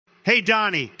Hey,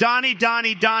 Donnie.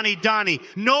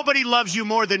 Nobody loves you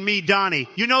more than me, Donnie.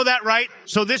 You know that, right?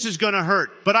 So this is gonna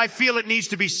hurt, but I feel it needs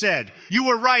to be said. You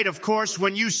were right, of course,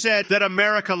 when you said that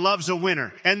America loves a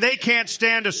winner. And they can't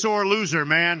stand a sore loser,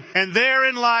 man. And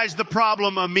therein lies the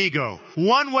problem, amigo.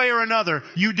 One way or another,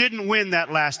 you didn't win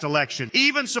that last election.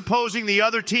 Even supposing the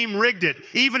other team rigged it,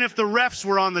 even if the refs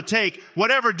were on the take,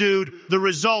 whatever, dude, the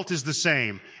result is the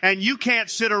same. And you can't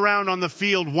sit around on the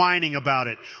field whining about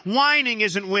it. Whining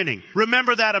isn't winning.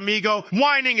 Remember that, amigo.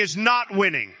 Whining is not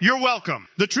winning. You're welcome.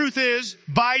 The truth is,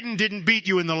 Biden didn't beat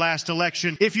you in the last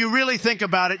election. If you really think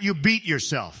about it, you beat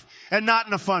yourself. And not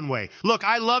in a fun way. Look,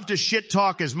 I love to shit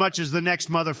talk as much as the next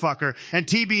motherfucker. And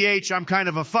TBH, I'm kind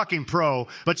of a fucking pro.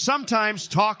 But sometimes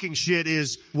talking shit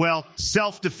is, well,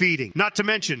 self-defeating. Not to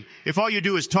mention, if all you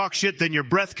do is talk shit, then your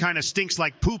breath kind of stinks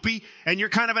like poopy, and you're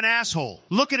kind of an asshole.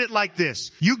 Look at it like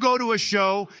this. You go to a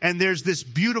show, and there's this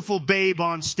beautiful babe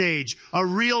on stage, a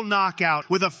real knockout,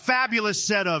 with a fabulous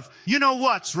set of, you know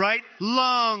what's, right?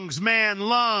 Lungs, man,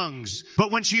 lungs.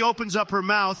 But when she opens up her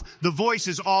mouth, the voice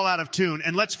is all out of tune.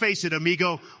 And let's face it,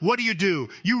 amigo, what do?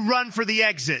 You run for the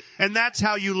exit. And that's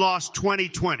how you lost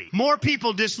 2020. More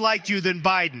people disliked you than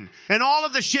Biden. And all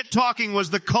of the shit talking was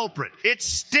the culprit. It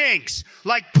stinks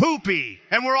like poopy.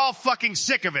 And we're all fucking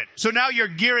sick of it. So now you're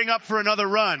gearing up for another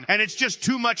run. And it's just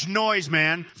too much noise,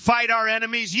 man. Fight our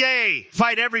enemies? Yay.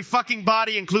 Fight every fucking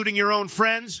body, including your own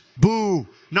friends? Boo.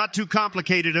 Not too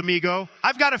complicated, amigo.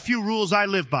 I've got a few rules I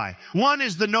live by. One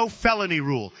is the no felony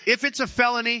rule. If it's a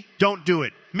felony, don't do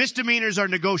it. Misdemeanors are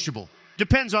negotiable.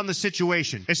 Depends on the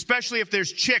situation. Especially if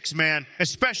there's chicks, man.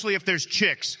 Especially if there's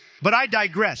chicks. But I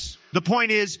digress. The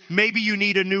point is, maybe you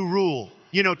need a new rule.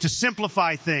 You know, to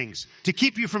simplify things. To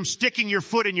keep you from sticking your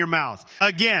foot in your mouth.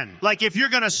 Again, like if you're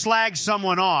gonna slag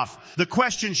someone off, the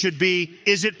question should be,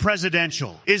 is it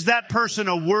presidential? Is that person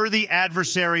a worthy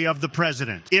adversary of the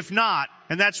president? If not,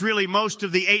 and that's really most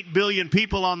of the 8 billion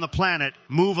people on the planet,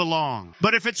 move along.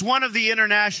 But if it's one of the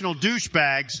international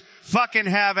douchebags, fucking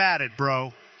have at it,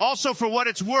 bro. Also, for what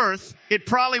it's worth, it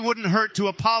probably wouldn't hurt to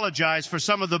apologize for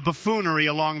some of the buffoonery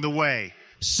along the way.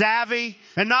 Savvy,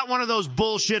 and not one of those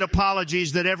bullshit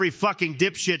apologies that every fucking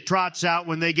dipshit trots out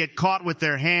when they get caught with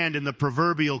their hand in the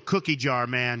proverbial cookie jar,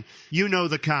 man. You know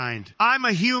the kind. I'm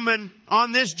a human.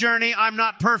 On this journey, I'm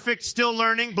not perfect, still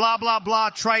learning, blah, blah,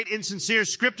 blah, trite, insincere,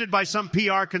 scripted by some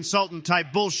PR consultant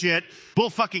type bullshit.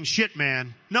 Bull fucking shit,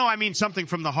 man. No, I mean something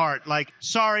from the heart, like,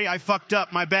 sorry, I fucked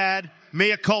up, my bad,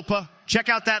 mea culpa. Check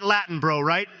out that Latin, bro,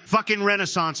 right? Fucking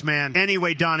Renaissance, man.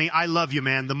 Anyway, Donnie, I love you,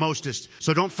 man, the mostest.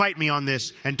 So don't fight me on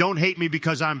this, and don't hate me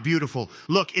because I'm beautiful.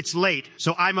 Look, it's late,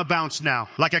 so I'm a bounce now.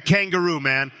 Like a kangaroo,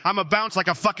 man. I'm a bounce like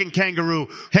a fucking kangaroo.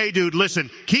 Hey, dude, listen,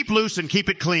 keep loose and keep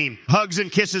it clean. Hugs and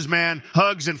kisses, man.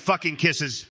 Hugs and fucking kisses.